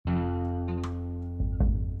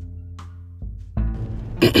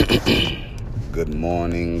Good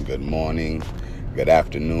morning, good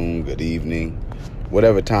afternoon, good evening.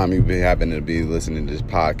 Whatever time you happen to be listening to this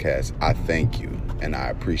podcast, I thank you and I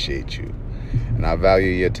appreciate you. And I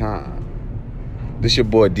value your time. This your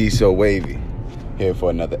boy D So Wavy, here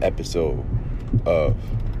for another episode of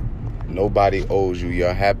Nobody Owes You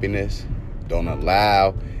Your Happiness. Don't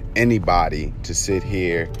allow anybody to sit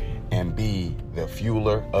here and be the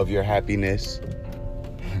fueler of your happiness.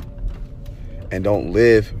 And don't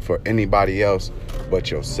live for anybody else but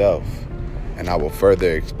yourself. And I will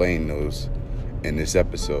further explain those in this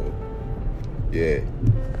episode. Yeah.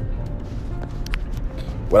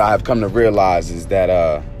 What I have come to realize is that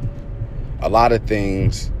a lot of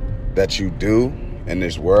things that you do in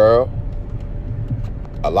this world,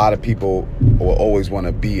 a lot of people will always want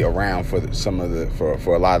to be around for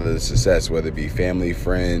a lot of the success, whether it be family,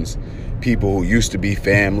 friends, people who used to be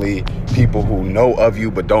family, people who know of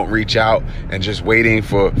you but don't reach out and just waiting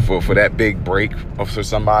for that big break for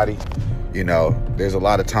somebody. You know, there's a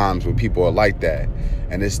lot of times where people are like that,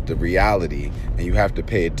 and it's the reality, and you have to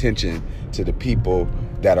pay attention to the people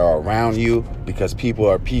that are around you, because people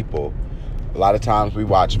are people. A lot of times we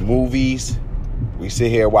watch movies, we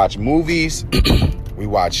sit here and watch movies, we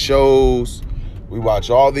watch shows, we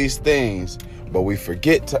watch all these things, but we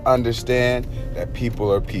forget to understand that people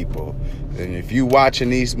are people. And if you're watching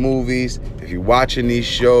these movies, if you're watching these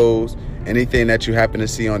shows, anything that you happen to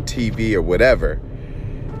see on TV or whatever,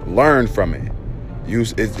 learn from it.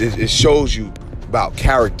 It shows you about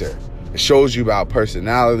character. It shows you about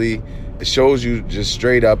personality. It shows you just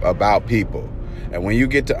straight up about people. And when you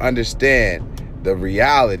get to understand the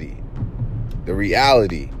reality,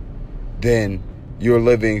 then you're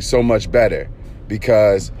living so much better.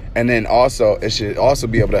 And then also, it should also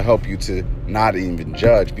be able to help you to not even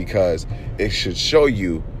judge, because it should show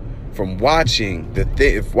you from watching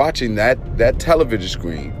that television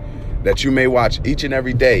screen that you may watch each and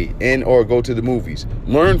every day or go to the movies.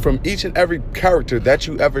 Learn from each and every character that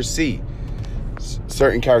you ever see.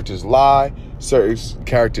 Certain characters lie, certain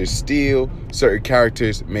characters steal, certain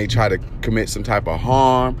characters may try to commit some type of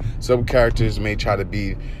harm, some characters may try to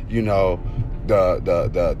be,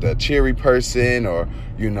 the cheery person, or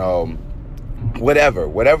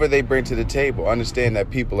whatever they bring to the table. Understand that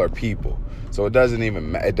people are people. So it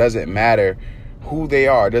doesn't matter who they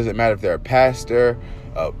are. It doesn't matter if they're a pastor,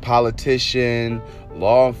 a politician,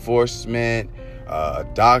 law enforcement, a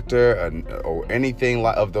doctor, or anything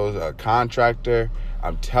of those, a contractor.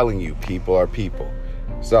 I'm telling you, people are people.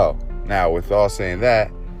 So now, with all saying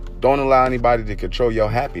that, don't allow anybody to control your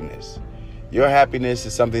happiness. Your happiness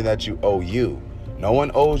is something that you owe you. No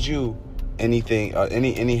one owes you anything,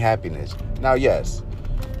 any happiness. Now, yes,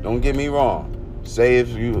 don't get me wrong. Say if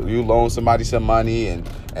you loan somebody some money and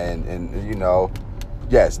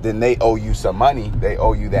yes, then they owe you some money. They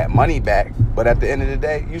owe you that money back. But at the end of the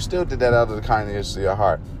day, you still did that out of the kindness of your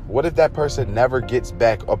heart. What if that person never gets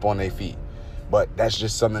back up on their feet? But that's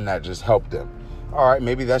just something that just helped them. All right,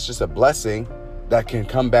 maybe that's just a blessing that can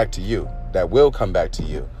come back to you, that will come back to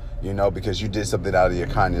you, because you did something out of your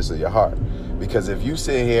kindness of your heart. Because if you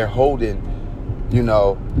sit here holding,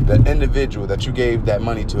 the individual that you gave that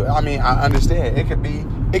money to, I understand it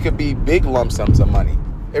could be big lump sums of money.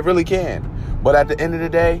 It really can. But at the end of the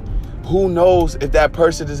day, who knows if that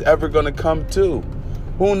person is ever going to come to?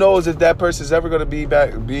 Who knows if that person is ever going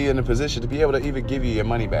to be in a position to be able to even give you your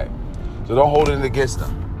money back? So don't hold it against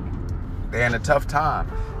them. They're in a tough time.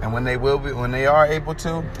 And when they are able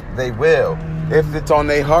to, they will. If it's on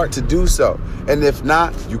their heart to do so. And if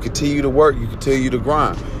not, you continue to work, you continue to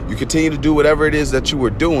grind. You continue to do whatever it is that you were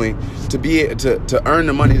doing to be to earn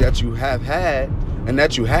the money that you have had and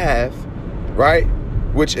that you have, right?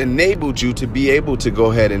 Which enabled you to be able to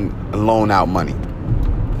go ahead and loan out money.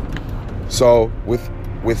 So with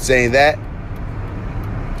saying that,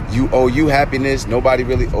 you owe you happiness. Nobody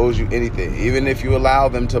really owes you anything, even if you allow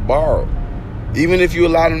them to borrow.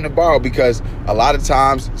 Because a lot of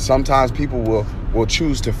times, sometimes people will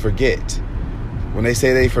choose to forget. When they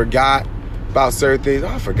say they forgot about certain things,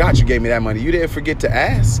 I forgot you gave me that money. You didn't forget to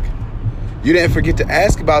ask. You didn't forget to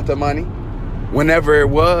ask about the money whenever it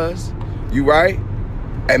was. You right?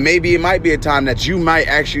 And maybe it might be a time that you might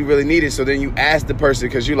actually really need it. So then you ask the person,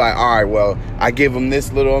 because you're like, all right, well, I give them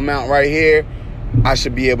this little amount right here. I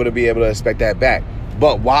should be able to expect that back.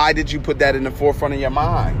 But why did you put that in the forefront of your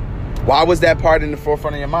mind? Why was that part in the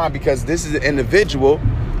forefront of your mind? Because this is an individual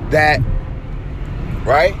that,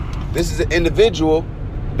 right? This is an individual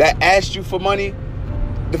that asked you for money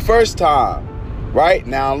the first time, right?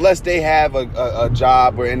 Now, unless they have a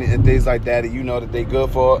job or any things like that, and that they good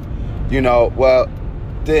for, well,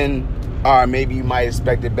 then all right, maybe you might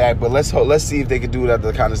expect it back, but let's see if they can do it out of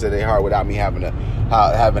the kindness of their heart without me having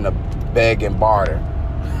to beg and barter.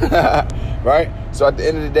 Right? So at the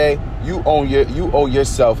end of the day, you owe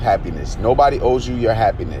yourself happiness. Nobody owes you your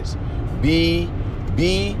happiness. Be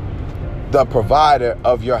the provider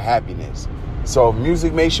of your happiness. So if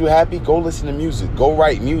music makes you happy, go listen to music. Go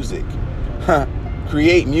write music.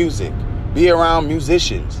 Create music. Be around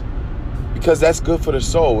musicians. Because that's good for the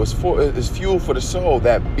soul. It's fuel for the soul.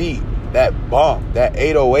 That beat, that bump, that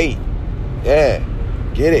 808. Yeah,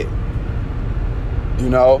 get it. You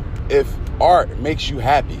know, if art makes you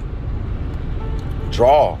happy,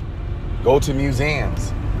 draw. Go to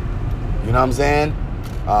museums. You know what I'm saying?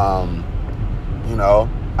 You know,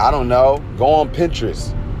 I don't know. Go on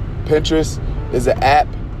Pinterest. Pinterest is an app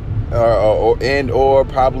or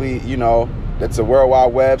probably, you know, that's a World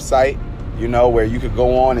Wide Web site, you know, where you could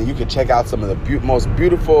go on and you could check out some of the most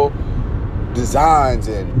beautiful designs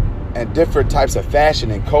and different types of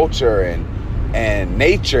fashion and culture and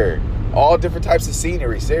nature, all different types of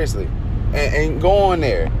scenery, seriously. And go on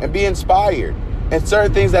there and be inspired. And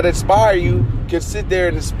certain things that inspire you can sit there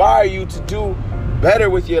and inspire you to do better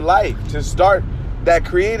with your life, to start that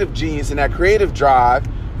creative genius and that creative drive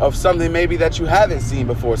of something maybe that you haven't seen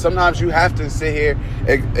before. Sometimes you have to sit here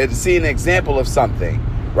and see an example of something,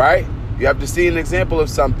 right? You have to see an example of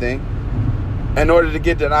something in order to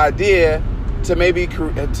get an idea to maybe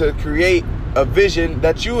to create a vision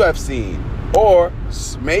that you have seen, or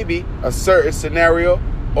maybe a certain scenario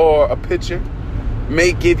or a picture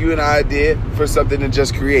may give you an idea for something to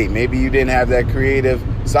just create. Maybe you didn't have that creative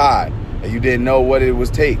side and you didn't know what it was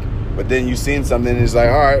take, but then you seen something and it's like,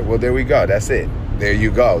 all right, well, there we go. That's it. There you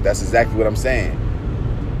go. That's exactly what I'm saying,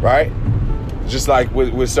 right? Just like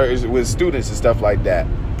with students and stuff like that.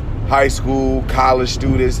 High school, college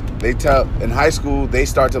students, in high school, they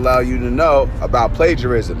start to allow you to know about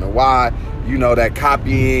plagiarism and why, you know, that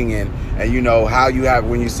copying and you know, how you have,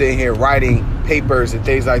 when you sit here writing papers and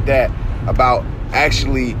things like that, about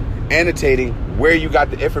actually annotating where you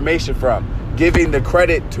got the information from, giving the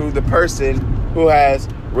credit to the person who has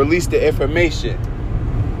released the information,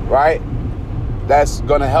 right? That's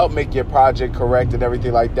going to help make your project correct and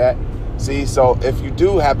everything like that. See, so if you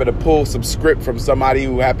do happen to pull some script from somebody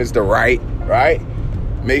who happens to write, right,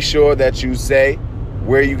 make sure that you say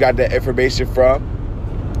where you got that information from.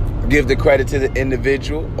 Give the credit to the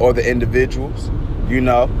individual or the individuals, you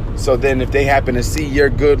know. So then if they happen to see your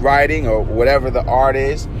good writing or whatever the art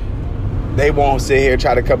is, they won't sit here and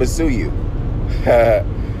try to come and sue you.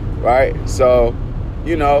 Right? So,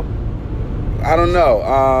 you know, I don't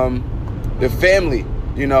know. If family,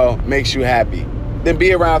 you know, makes you happy, then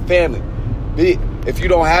be around family. If you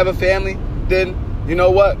don't have a family, then, you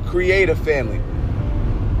know what? Create a family.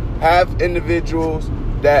 Have individuals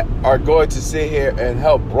that are going to sit here and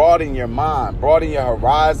help broaden your mind, broaden your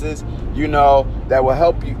horizons, you know, that will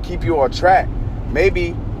help you, keep you on track.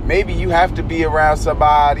 Maybe you have to be around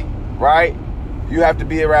somebody, right? You have to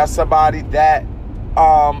be around somebody that,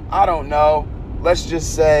 I don't know, let's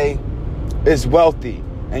just say is wealthy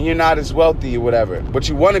and you're not as wealthy or whatever, but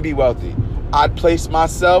you want to be wealthy. I'd place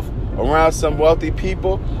myself around some wealthy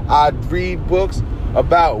people. I'd read books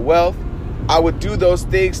about wealth. I would do those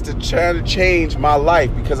things to try to change my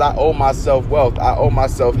life because I owe myself wealth. I owe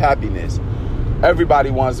myself happiness. Everybody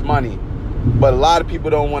wants money, but a lot of people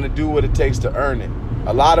don't want to do what it takes to earn it.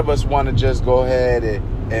 A lot of us want to just go ahead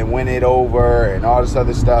and win it over and all this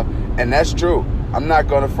other stuff. And that's true. I'm not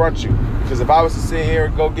going to front you, because if I was to sit here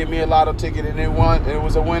and go get me a lotto ticket and it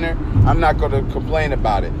was a winner, I'm not going to complain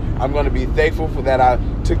about it. I'm going to be thankful for that I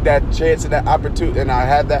took that chance and that opportunity, and I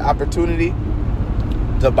had that opportunity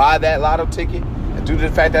to buy that lotto ticket, and due to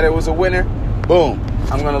the fact that it was a winner, boom,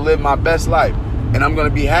 I'm going to live my best life, and I'm going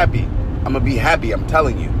to be happy. I'm going to be happy, I'm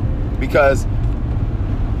telling you, because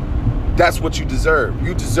that's what you deserve.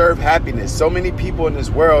 You deserve happiness. So many people in this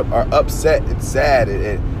world are upset and sad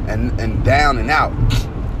and down and out.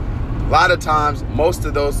 A lot of times, most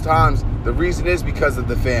of those times, the reason is because of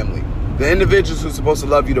the family. The individuals who are supposed to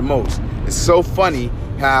love you the most. It's so funny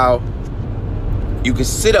how you can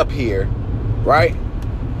sit up here, right?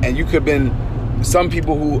 And you could have been, some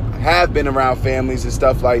people who have been around families and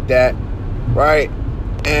stuff like that, right?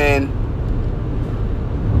 And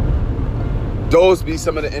those be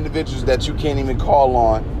some of the individuals that you can't even call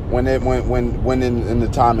on when in the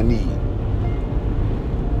time of need.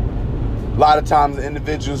 A lot of times the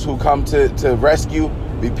individuals who come to rescue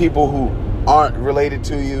be people who aren't related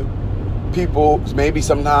to you. People, maybe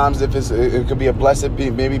sometimes if it could be a blessing,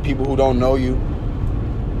 maybe people who don't know you.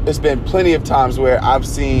 It's been plenty of times where I've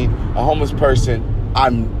seen a homeless person, I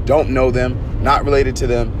don't know them, not related to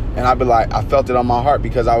them, And I'd be like, I felt it on my heart,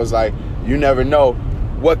 because I was like, you never know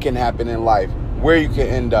what can happen in life, where you can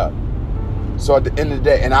end up. So at the end of the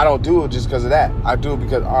day, and I don't do it just because of that. I do it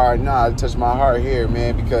because, all right, I touched my heart here,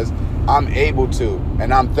 man, because I'm able to,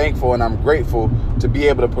 and I'm thankful and I'm grateful to be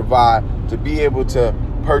able to provide, to be able to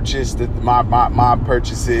purchase my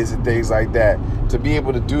purchases and things like that, to be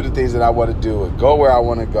able to do the things that I want to do and go where I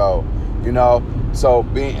want to go, you know. So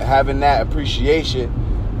having that appreciation,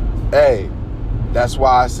 hey, that's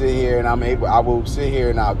why I sit here and I will sit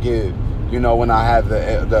here and I'll give, you know, when I have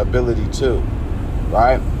the ability to,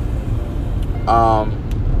 right?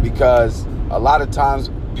 Because a lot of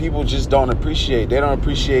times people just don't appreciate. They don't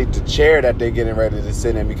appreciate the chair that they're getting ready to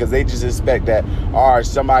sit in, because they just expect that, all right,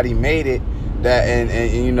 somebody made it, that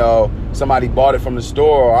and you know, somebody bought it from the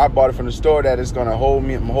store, or I bought it from the store, that it's gonna hold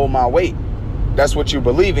my weight. That's what you're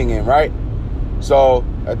believing in, right? So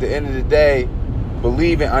at the end of the day,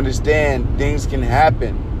 believe and understand things can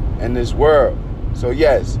happen in this world. So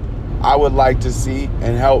yes, I would like to see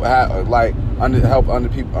and help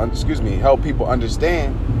people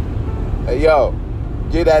understand. Hey, yo,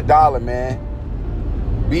 get that dollar, man.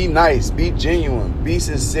 Be nice, be genuine, be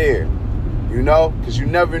sincere. You know, because you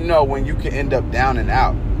never know when you can end up down and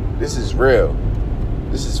out. This is real.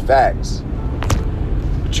 This is facts.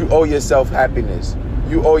 But you owe yourself happiness.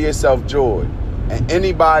 You owe yourself joy. And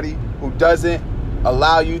anybody who doesn't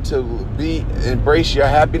allow you to embrace your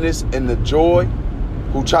happiness and the joy,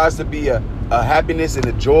 who tries to be a happiness and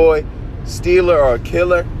a joy stealer or a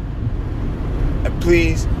killer, and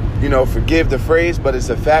please, you know, forgive the phrase, but it's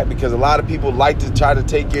a fact, because a lot of people like to try to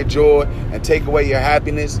take your joy and take away your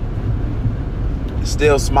happiness.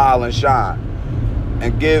 Still smile and shine,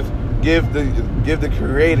 and give the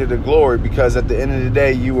Creator the glory, because at the end of the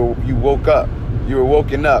day, you were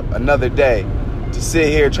woken up another day to sit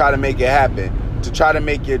here, try to make it happen, to try to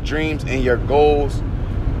make your dreams and your goals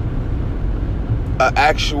a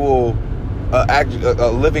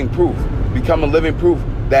living proof. Become a living proof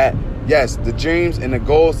that yes, the dreams and the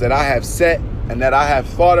goals that I have set and that I have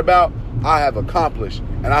thought about, I have accomplished,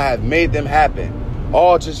 and I have made them happen,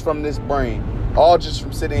 all just from this brain. All just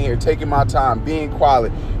from sitting here, taking my time, being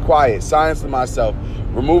quiet, silencing myself,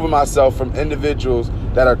 removing myself from individuals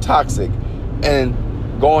that are toxic, and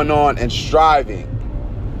going on and striving.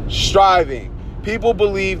 People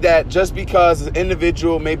believe that just because an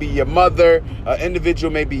individual may be your mother, an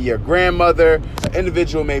individual may be your grandmother, an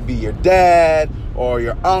individual may be your dad or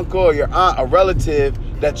your uncle or your aunt, a relative,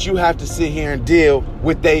 that you have to sit here and deal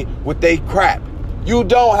with they crap. You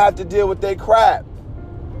don't have to deal with their crap.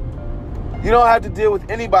 You don't have to deal with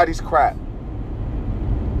anybody's crap.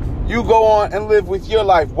 You go on and live with your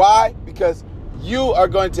life. Why? Because you are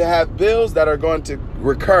going to have bills that are going to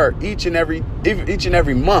recur each and every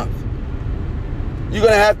month. You're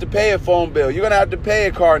going to have to pay a phone bill. You're going to have to pay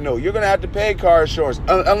a car note. You're going to have to pay car insurance,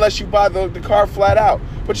 unless you buy the car flat out.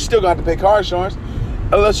 But you're still going to have to pay car insurance.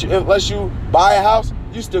 Unless you buy a house,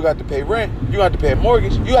 you still got to pay rent. You got to pay a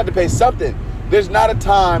mortgage. You got to pay something. There's not a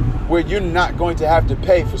time where you're not going to have to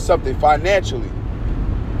pay for something financially.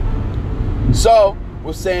 So,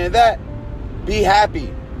 with saying that, be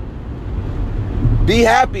happy. Be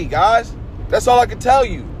happy, guys. That's all I can tell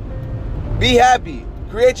you. Be happy.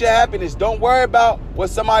 Create your happiness. Don't worry about what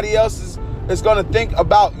somebody else is going to think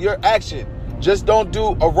about your action. Just don't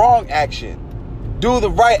do a wrong action. Do the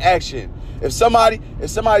right action. If somebody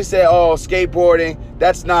say, oh, skateboarding,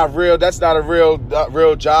 that's not real. That's not a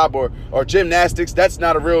real job, or gymnastics, that's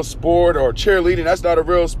not a real sport, or cheerleading, that's not a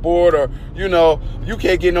real sport, or, you know, you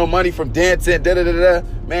can't get no money from dancing,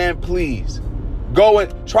 man, please go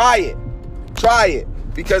and try it. Try it.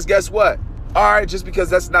 Because guess what? All right, just because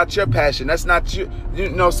that's not your passion, that's not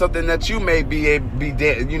something that you may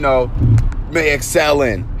may excel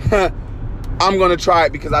in. I'm going to try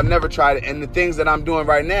it because I've never tried it. And the things that I'm doing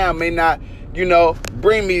right now may not,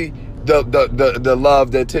 bring me the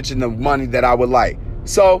love, the attention, the money that I would like.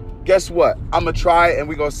 So guess what? I'm going to try it and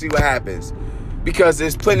we're going to see what happens. Because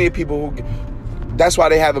there's plenty of people that's why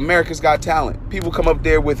they have America's Got Talent. People come up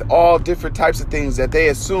there with all different types of things that they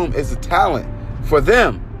assume is a talent for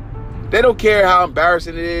them. They don't care how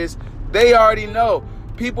embarrassing it is. They already know.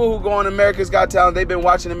 People who go on America's Got Talent, they've been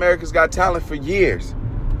watching America's Got Talent for years.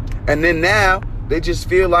 And then now they just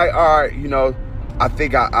feel like, all right, I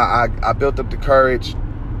think I built up the courage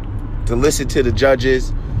to listen to the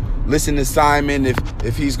judges, listen to Simon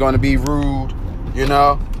if he's going to be rude,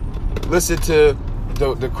 listen to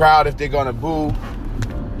the crowd if they're going to boo,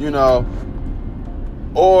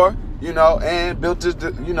 or, and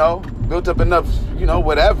built up enough,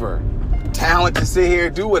 whatever talent to sit here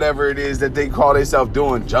and do whatever it is that they call themselves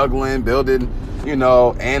doing, juggling, building,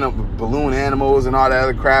 balloon animals and all that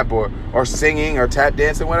other crap, or singing or tap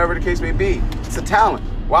dancing, whatever the case may be. It's a talent.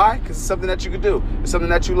 Why? Because it's something that you can do. It's something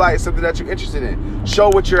that you like. It's something that you're interested in. Show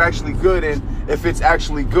what you're actually good in if it's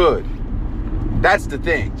actually good. That's the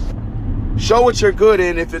thing. Show what you're good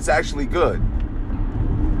in if it's actually good.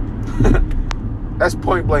 That's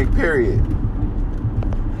point blank, period.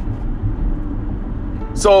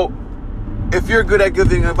 So, if you're good at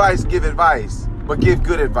giving advice, give advice. But give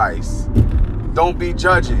good advice. Don't be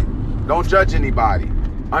judging. Don't judge anybody.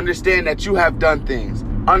 Understand that you have done things.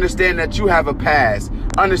 Understand that you have a past.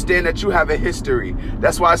 Understand that you have a history.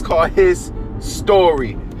 That's why it's called his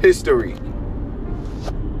story. History.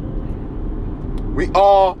 We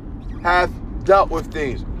all have dealt with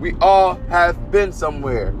things. We all have been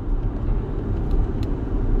somewhere.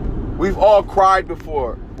 We've all cried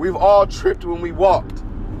before. We've all tripped when we walked.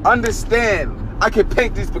 Understand, I can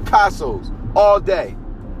paint these Picassos all day.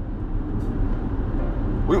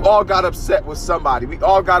 We all got upset with somebody. We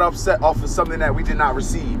all got upset off of something that we did not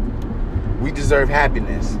receive. We deserve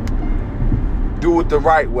happiness. Do it the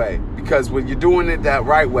right way. Because when you're doing it that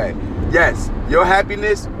right way, yes, your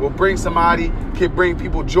happiness will can bring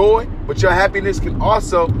people joy, but your happiness can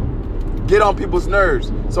also get on people's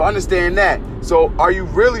nerves. So understand that. So are you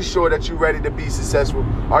really sure that you're ready to be successful?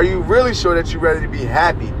 Are you really sure that you're ready to be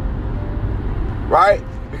happy? Right?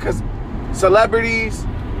 Because celebrities,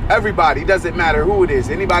 everybody, doesn't matter who it is,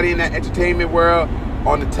 anybody in that entertainment world,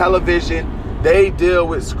 on the television, they deal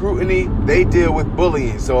with scrutiny, they deal with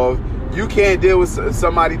bullying. So if you can't deal with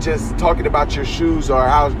somebody just talking about your shoes or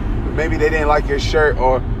how maybe they didn't like your shirt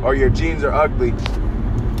or your jeans are ugly,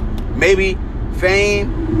 maybe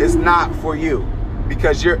fame is not for you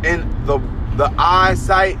because you're in the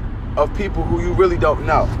eyesight of people who you really don't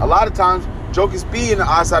know. A lot of times, jokers be in the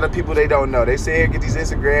eyesight of people they don't know. They sit here, get these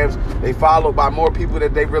Instagrams, they followed by more people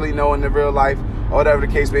that they really know in the real life, or whatever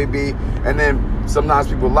the case may be. And then sometimes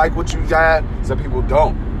people like what you got, some people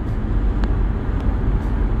don't.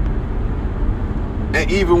 And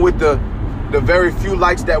even with the very few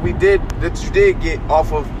likes that you did get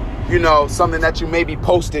off of, something that you maybe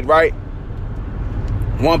posted, right?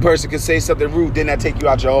 One person could say something rude, then that take you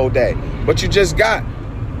out your whole day. But you just got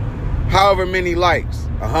however many likes,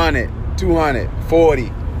 100, 200,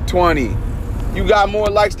 40, 20. You got more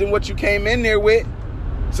likes than what you came in there with.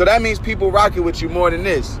 So that means people rocking with you more than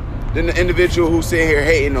the individual who's sitting here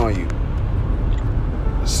hating on you.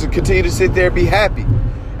 So continue to sit there and be happy.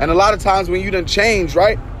 And a lot of times when you done change,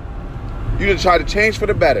 right? You done try to change for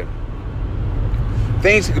the better.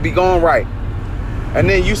 Things could be going right. And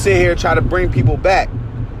then you sit here and try to bring people back,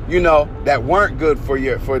 that weren't good for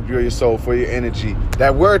your soul, for your energy,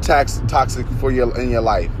 that were toxic in your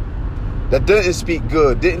life, that didn't speak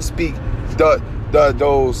good, didn't speak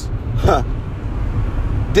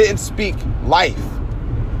didn't speak life,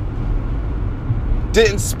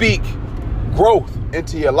 didn't speak growth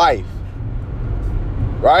into your life,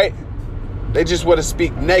 right? They just want to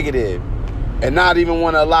speak negative and not even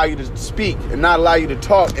want to allow you to speak and not allow you to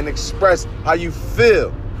talk and express how you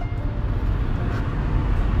feel.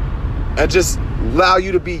 And just allow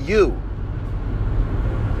you to be you.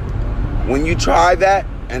 When you try that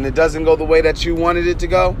and it doesn't go the way that you wanted it to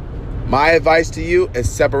go, my advice to you is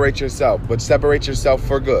separate yourself. But separate yourself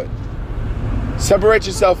for good. Separate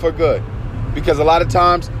yourself for good. Because a lot of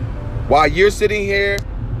times, while you're sitting here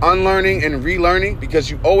unlearning and relearning,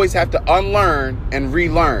 because you always have to unlearn and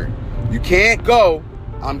relearn. You can't go,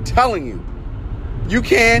 I'm telling you. You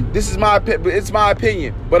can, it's my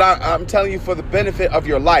opinion, but I'm telling you for the benefit of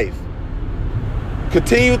your life.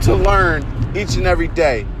 Continue to learn each and every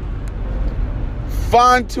day.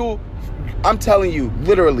 I'm telling you,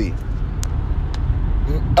 literally,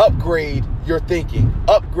 upgrade your thinking,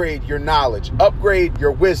 upgrade your knowledge, upgrade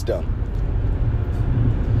your wisdom.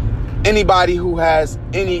 Anybody who has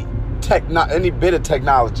any bit of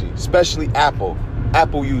technology, especially Apple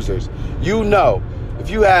users, if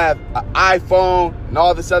you have an iPhone and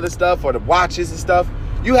all this other stuff, or the watches and stuff,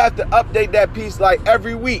 you have to update that piece like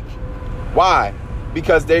every week. Why?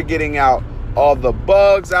 Because they're getting out all the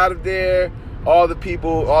bugs out of there, all the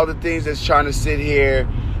people, all the things that's trying to sit here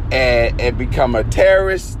and become a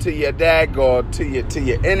terrorist to your or to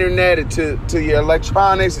your internet and to your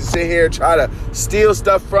electronics, and sit here and try to steal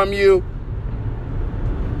stuff from you.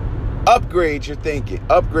 Upgrade your thinking,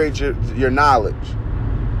 upgrade your knowledge.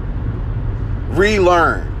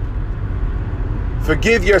 Relearn.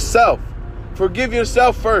 Forgive yourself. Forgive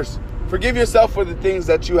yourself first. Forgive yourself for the things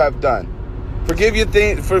that you have done. Forgive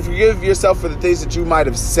yourself for the things that you might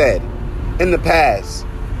have said in the past.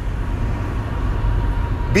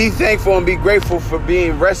 Be thankful and be grateful for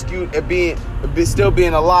being rescued and being still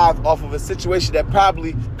being alive off of a situation that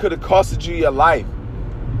probably could have costed you your life.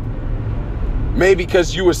 Maybe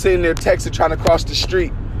because you were sitting there texting trying to cross the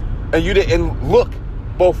street and you didn't look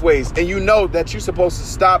both ways, and you know that you're supposed to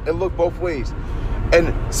stop and look both ways,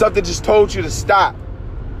 and something just told you to stop,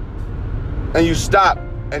 and you stopped,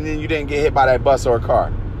 and then you didn't get hit by that bus or a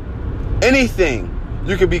car. Anything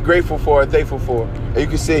you can be grateful for and thankful for, and you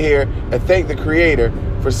can sit here and thank the Creator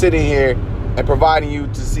for sitting here and providing you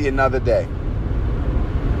to see another day.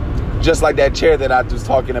 Just like that chair that I was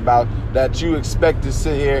talking about, that you expect to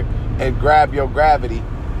sit here and grab your gravity,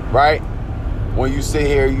 right? When you sit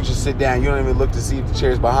here, you just sit down. You don't even look to see if the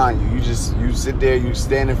chair's behind you. You sit there, you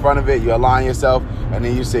stand in front of it, you align yourself, and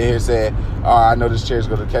then you sit here saying, "Oh, I know this chair's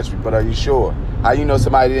going to catch me, but are you sure?" How you know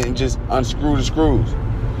somebody didn't just unscrew the screws?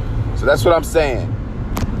 So that's what I'm saying.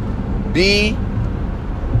 Be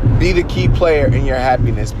the key player in your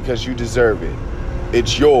happiness, because you deserve it.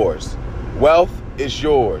 It's yours. Wealth is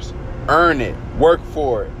yours. Earn it. Work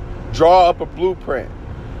for it. Draw up a blueprint.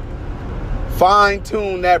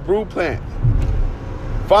 Fine-tune that blueprint.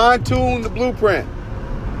 Fine-tune the blueprint.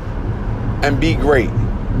 And be great.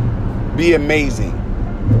 Be amazing.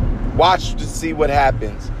 Watch to see what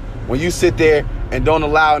happens when you sit there and don't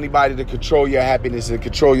allow anybody to control your happiness and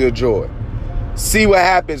control your joy. See what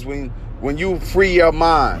happens when you free your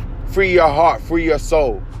mind, free your heart, free your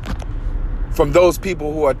soul from those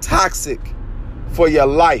people who are toxic for your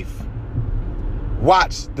life.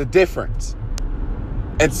 Watch the difference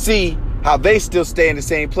and see how they still stay in the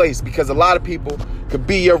same place, because a lot of people could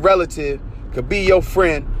be your relative, could be your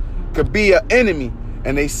friend, could be your enemy,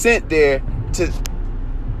 and they sent there to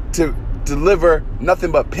deliver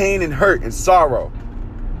nothing but pain and hurt and sorrow,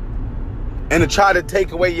 and to try to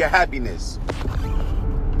take away your happiness.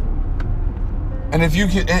 And if you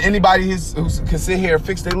can, anybody who can sit here and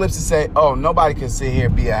fix their lips and say, "Oh, nobody can sit here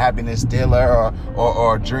and be a happiness stealer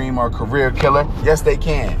or dream or career killer," yes, they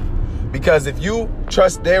can. Because if you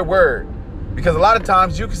trust their word, because a lot of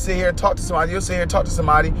times you can sit here and talk to somebody, you'll sit here and talk to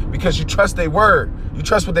somebody because you trust their word. You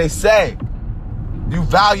trust what they say. You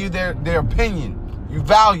value their opinion. You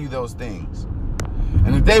value those things.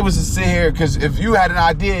 And if they was to sit here, because if you had an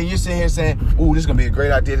idea and you're sitting here saying, "Ooh, this is going to be a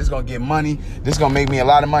great idea. This is going to get money. This is going to make me a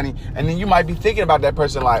lot of money." And then you might be thinking about that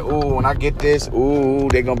person like, "Ooh, when I get this, ooh,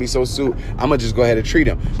 they're going to be so suit. I'm going to just go ahead and treat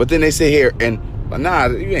them." But then they sit here and, "Nah,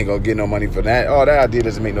 you ain't going to get no money for that. Oh, that idea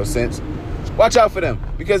doesn't make no sense." Watch out for them,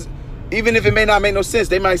 because even if it may not make no sense,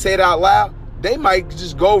 they might say it out loud. They might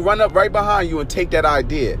just go run up right behind you and take that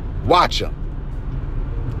idea. Watch them.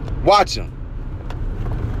 Watch them.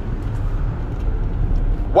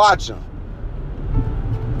 Watch them.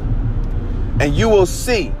 And you will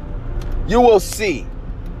see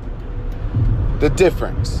the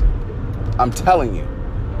difference. I'm telling you.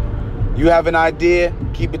 You have an idea,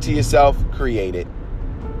 keep it to yourself, create it.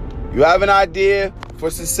 You have an idea for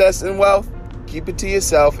success and wealth, keep it to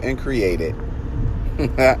yourself and create it.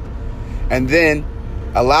 And then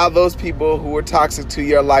allow those people who are toxic to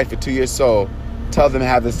your life and to your soul, tell them to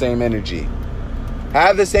have the same energy.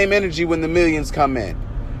 Have the same energy when the millions come in.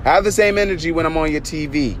 Have the same energy when I'm on your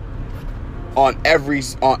TV, on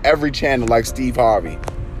every channel like Steve Harvey.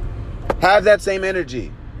 Have that same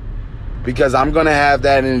energy, because I'm going to have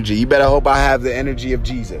that energy. You better hope I have the energy of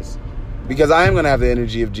Jesus, because I am going to have the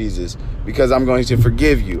energy of Jesus, because I'm going to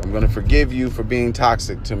forgive you. I'm going to forgive you for being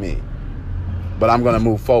toxic to me, but I'm going to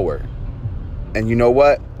move forward. And you know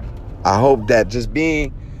what? I hope that just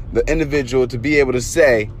being the individual to be able to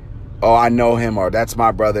say, "Oh, I know him," or "That's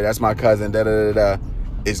my brother, that's my cousin, da-da-da-da,"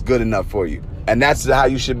 is good enough for you. And that's how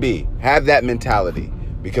you should be. Have that mentality,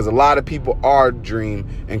 because a lot of people are dream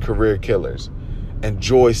and career killers and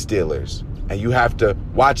joy stealers. And you have to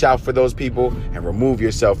watch out for those people and remove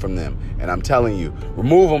yourself from them. And I'm telling you,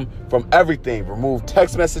 remove them from everything. Remove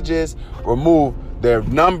text messages, remove their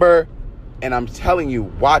number. And I'm telling you,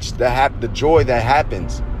 watch the joy that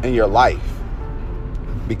happens in your life.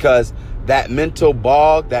 Because that mental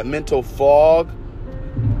bog, that mental fog,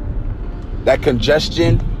 that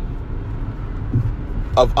congestion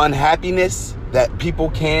of unhappiness that people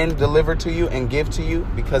can deliver to you and give to you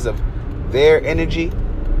because of their energy,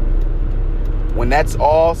 when that's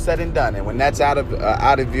all said and done, and when that's out of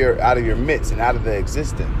your midst and out of the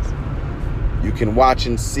existence, you can watch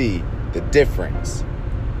and see the difference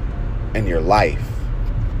in your life,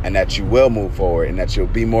 and that you will move forward, and that you'll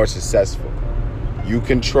be more successful. You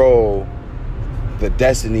control the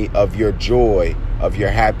destiny of your joy, of your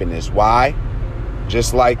happiness. Why?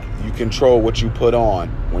 Just like you control what you put on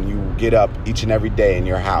when you get up each and every day in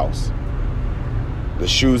your house. The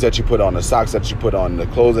shoes that you put on, the socks that you put on, the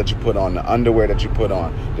clothes that you put on, the underwear that you put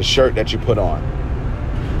on, the shirt that you put on.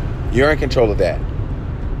 You're in control of that.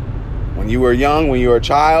 When you were young, when you were a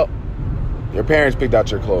child, your parents picked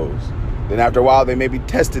out your clothes. Then after a while, they may be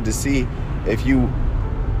tested to see if you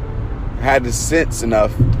had the sense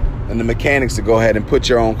enough and the mechanics to go ahead and put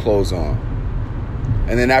your own clothes on.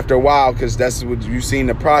 And then after a while, because that's what you've seen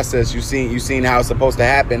the process, you've seen how it's supposed to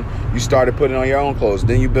happen, you started putting on your own clothes.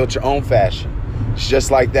 Then you built your own fashion. It's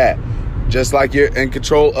just like that. Just like you're in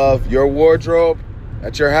control of your wardrobe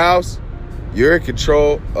at your house, you're in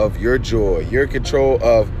control of your joy. You're in control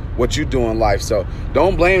of what you do in life. So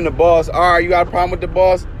don't blame the boss. All right, you got a problem with the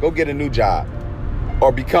boss? Go get a new job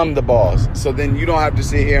or become the boss. So then you don't have to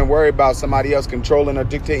sit here and worry about somebody else controlling or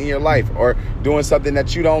dictating your life or doing something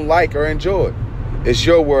that you don't like or enjoy. It's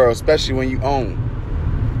your world, especially when you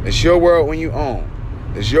own. It's your world when you own.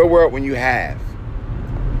 It's your world when you have.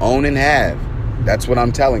 Own and have. That's what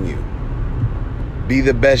I'm telling you. Be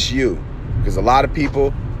the best you. Because a lot of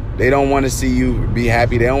people, they don't want to see you be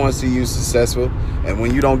happy. They don't want to see you successful. And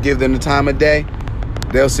when you don't give them the time of day,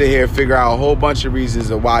 they'll sit here and figure out a whole bunch of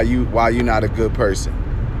reasons of why you're not a good person.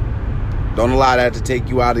 Don't allow that to take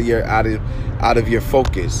you out of your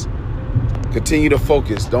focus. Continue to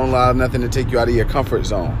focus. Don't allow nothing to take you out of your comfort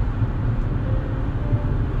zone.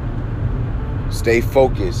 Stay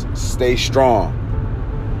focused. Stay strong.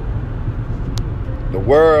 The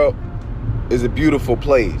world is a beautiful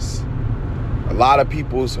place. A lot of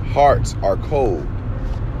people's hearts are cold.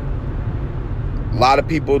 A lot of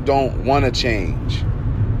people don't want to change.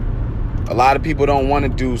 A lot of people don't want to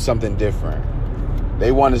do something different.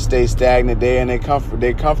 They want to stay stagnant there and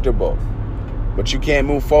they're comfortable. But you can't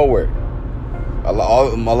move forward. A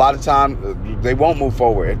lot of times they won't move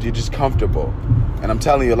forward if you're just comfortable. And I'm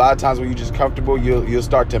telling you, a lot of times when you're just comfortable, you'll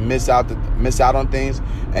start to miss out on things,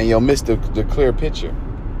 and you'll miss the clear picture.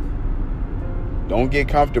 Don't get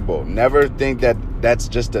comfortable. Never think that that's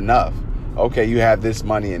just enough. Okay, you have this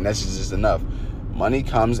money and that's just enough. Money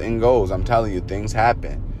comes and goes. I'm telling you, things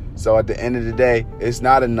happen. So at the end of the day, it's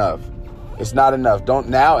not enough. It's not enough. Don't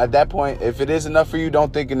now at that point, if it is enough for you,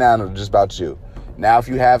 don't think it now just about you. Now, if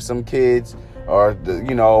you have some kids, or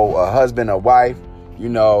a husband, a wife,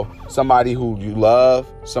 somebody who you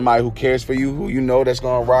love, somebody who cares for you, who that's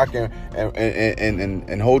gonna rock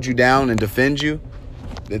and hold you down and defend you,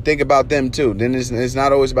 then think about them too. Then it's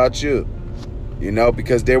not always about you,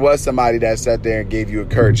 because there was somebody that sat there and gave you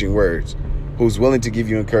encouraging words, who's willing to give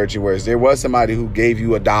you encouraging words. There was somebody who gave you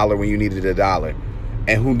 $1 when you needed $1,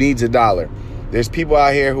 and who needs $1. There's people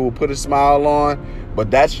out here who will put a smile on, but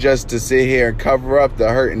that's just to sit here and cover up the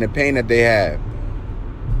hurt and the pain that they have.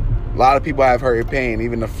 A lot of people have hurt and pain,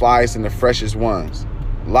 even the flyest and the freshest ones.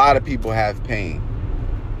 A lot of people have pain.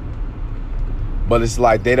 But it's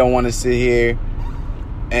like they don't want to sit here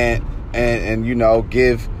and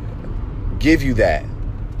give you that.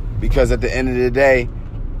 Because at the end of the day,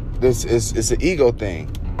 it's an ego thing.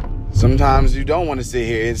 Sometimes you don't want to sit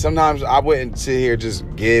here. And sometimes I wouldn't sit here just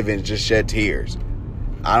give and just shed tears.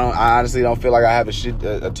 I honestly don't feel like I have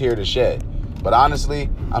a tear to shed. But honestly,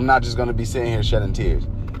 I'm not just going to be sitting here shedding tears.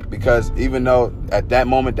 Because even though at that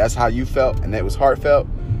moment that's how you felt and it was heartfelt,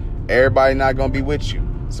 everybody not going to be with you.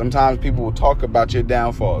 Sometimes people will talk about your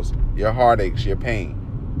downfalls, your heartaches, your pain.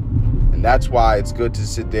 And that's why it's good to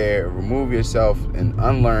sit there, remove yourself, and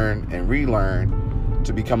unlearn and relearn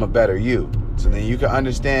to become a better you. So then you can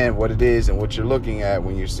understand what it is and what you're looking at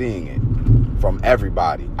when you're seeing it from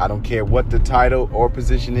everybody. I don't care what the title or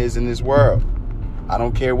position is in this world. I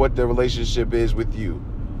don't care what the relationship is with you.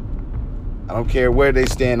 I don't care where they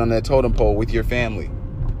stand on that totem pole with your family.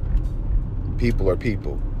 People are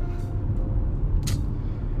people.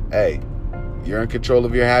 Hey, you're in control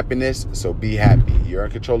of your happiness, so be happy. You're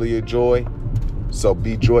in control of your joy, so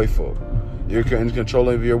be joyful. You're in control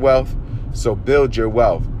of your wealth, so build your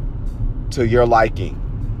wealth to your liking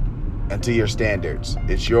and to your standards.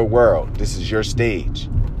 It's your world. This is your stage.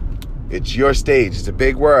 It's your stage. It's a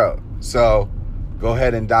big world. So go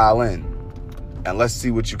ahead and dial in and let's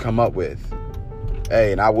see what you come up with.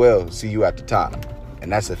 Hey, and I will see you at the top.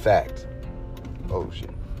 And that's a fact. Oh, shit.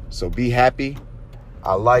 So be happy.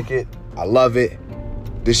 I like it. I love it.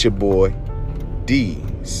 This your boy, D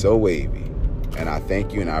So Wavy. And I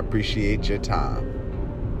thank you and I appreciate your time.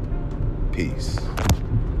 Peace.